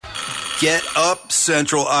Get up,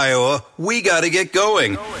 Central Iowa. We got to get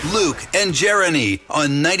going. Luke and Jeremy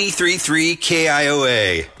on 93.3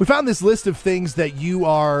 KIOA. We found this list of things that you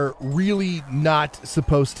are really not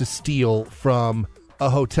supposed to steal from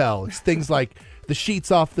a hotel. It's things like the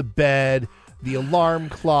sheets off the bed, the alarm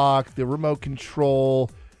clock, the remote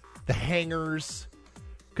control, the hangers.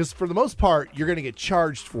 Because for the most part, you're going to get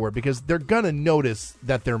charged for it because they're going to notice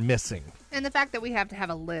that they're missing. And the fact that we have to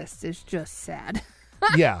have a list is just sad.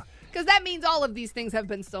 Yeah. Because that means all of these things have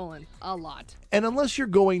been stolen. A lot. And unless you're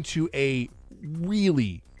going to a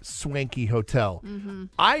really swanky hotel,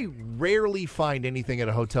 I rarely find anything at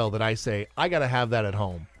a hotel that I say, I got to have that at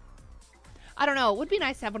home. I don't know. It would be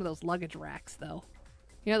nice to have one of those luggage racks, though.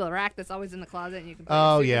 You know, the rack that's always in the closet and you can put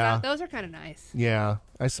your suitcase out? Those are kind of nice. Yeah,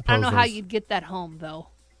 I suppose. I don't know how you'd get that home, though.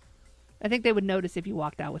 I think they would notice if you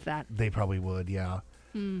walked out with that. They probably would, yeah.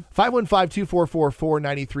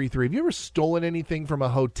 515-244-4933. Have you ever stolen anything from a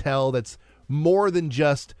hotel that's more than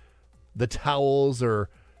just the towels or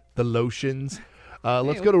the lotions?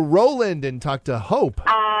 Let's go to Roland and talk to Hope.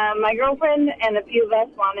 My girlfriend and a few of us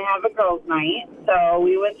want to have a girls' night, so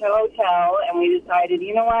we went to a hotel and we decided,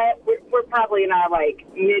 you know what, we're probably in our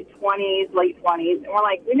mid-20s, late 20s, and we're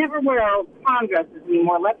like, we never wear our prom dresses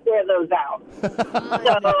anymore. Let's wear those out.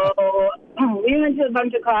 So we went to a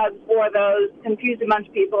bunch of clubs for those, confused a bunch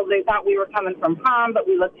of people. They thought we were coming from prom, but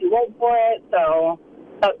we looked too old for it. So,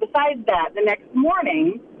 but besides that, the next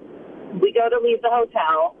morning we go to leave the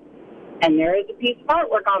hotel. And there is a piece of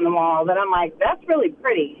artwork on the wall that I'm like, that's really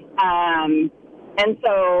pretty. And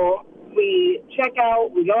so we check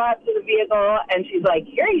out, we go out to the vehicle, and she's like,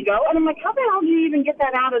 here you go. And I'm like, how the hell did you even get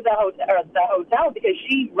that out of the hotel? Because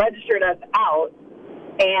she registered us out,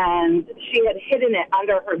 and she had hidden it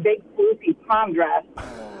under her big floofy prom dress.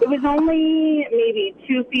 It was only maybe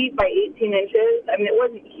 2 feet by 18 inches. I mean, it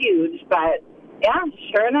wasn't huge, but... yeah,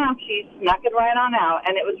 sure enough, she snuck it right on out,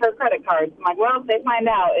 and it was her credit card. I'm like, well, if they find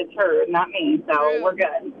out, it's her, not me, so we're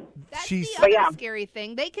good. That's the other scary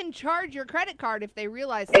thing. They can charge your credit card if they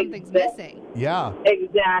realize something's missing. Yeah.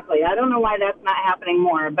 Exactly. I don't know why that's not happening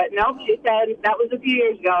more, but nope, she said that was a few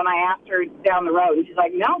years ago, and I asked her down the road, and she's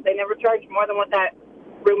like, no, they never charged more than what that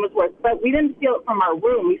room was worth. But we didn't steal it from our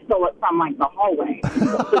room. We stole it from, the hallway.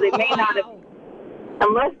 So they may not have...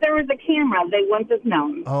 unless there was a camera, they wouldn't have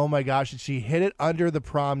known. Oh, my gosh. And she hid it under the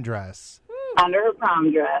prom dress. Under her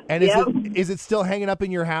prom dress. And is it still hanging up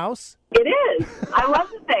in your house? It is. I love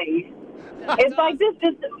the thing. It's like this.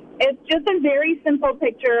 It's just a very simple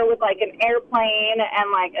picture with, an airplane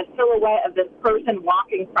and, a silhouette of this person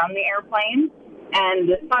walking from the airplane and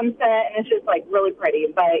the sunset. And it's just, really pretty.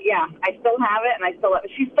 But, yeah, I still have it, and I still have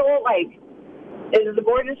it. She stole, it is a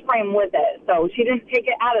gorgeous frame with it. So she didn't take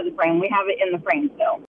it out of the frame. We have it in the frame still.